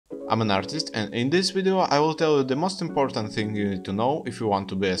I'm an artist, and in this video I will tell you the most important thing you need to know if you want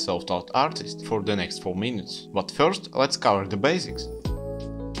to be a self-taught artist for the next 4 minutes. But first, let's cover the basics.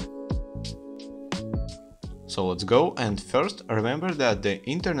 So let's go, and first remember that the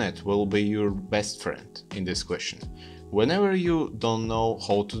internet will be your best friend in this question. Whenever you don't know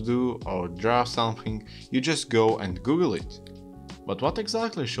how to do or draw something, you just go and Google it. But what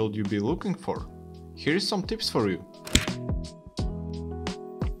exactly should you be looking for? Here's some tips for you.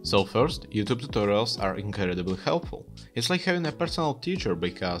 So first, YouTube tutorials are incredibly helpful. It's like having a personal teacher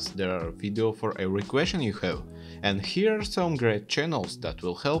because there are videos for every question you have, and here are some great channels that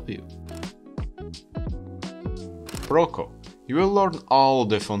will help you. Rocco. You will learn all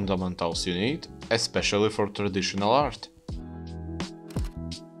the fundamentals you need, especially for traditional art.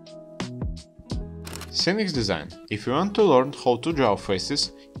 Cynic's Design. If you want to learn how to draw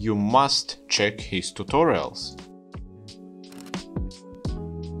faces, you must check his tutorials.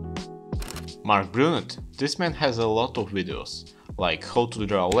 Mark Brunet. This man has a lot of videos, like how to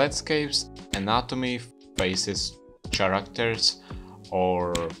draw landscapes, anatomy, faces, characters,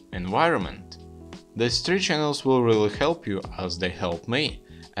 or environment. These 3 channels will really help you as they help me,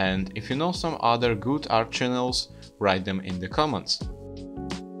 and if you know some other good art channels, write them in the comments.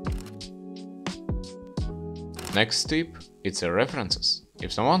 Next tip, it's references.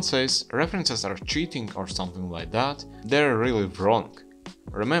 If someone says references are cheating or something like that, they're really wrong.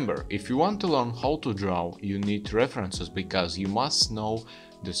 Remember, if you want to learn how to draw, you need references because you must know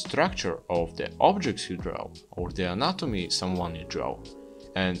the structure of the objects you draw or the anatomy someone you draw.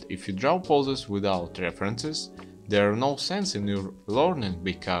 And if you draw poses without references, there are no sense in your learning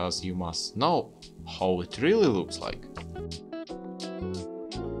because you must know how it really looks like.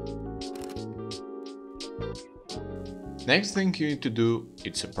 Next thing you need to do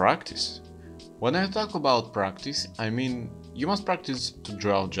is practice. When I talk about practice, I mean you must practice to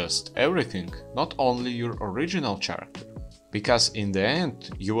draw just everything, not only your original character. Because in the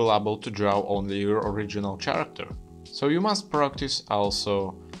end, you will be able to draw only your original character. So you must practice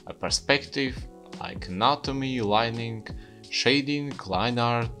also a perspective, like anatomy, lining, shading, line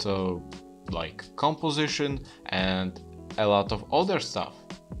art, like composition and a lot of other stuff.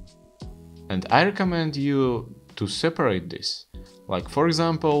 And I recommend you to separate this. Like for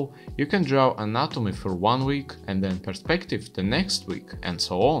example, you can draw anatomy for 1 week and then perspective the next week and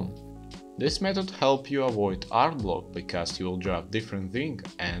so on. This method helps you avoid art block because you will draw different things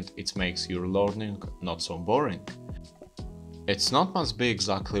and it makes your learning not so boring. It's not must be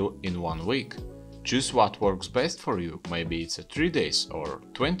exactly in 1 week. Choose what works best for you, maybe it's 3 days or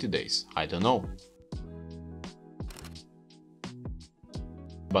 20 days, I don't know.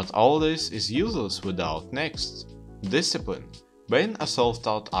 But all this is useless without next. Discipline. Being a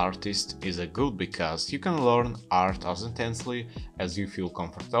self-taught artist is good because you can learn art as intensely as you feel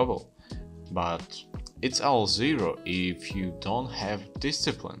comfortable. But it's all zero if you don't have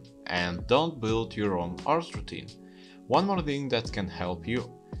discipline and don't build your own art routine. One more thing that can help you: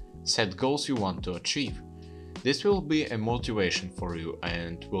 set goals you want to achieve. This will be a motivation for you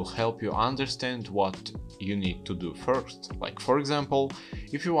and will help you understand what you need to do first. Like for example,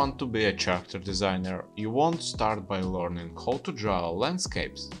 if you want to be a character designer, you won't start by learning how to draw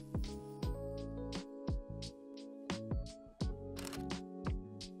landscapes.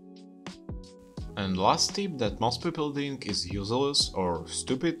 And last tip that most people think is useless or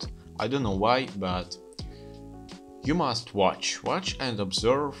stupid, I don't know why, but you must watch and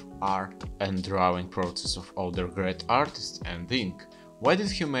observe art and drawing process of other great artists and think, why did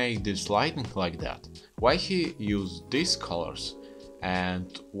he make this lighting like that? Why he used these colors?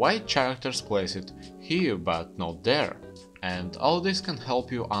 And why characters place it here but not there? And all this can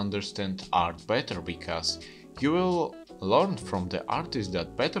help you understand art better because you will learn from the artist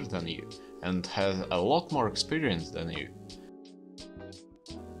that better than you and has a lot more experience than you.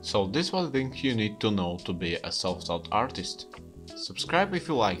 So this was the thing you need to know to be a self-taught artist. Subscribe if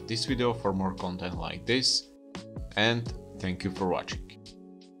you like this video for more content like this, and thank you for watching.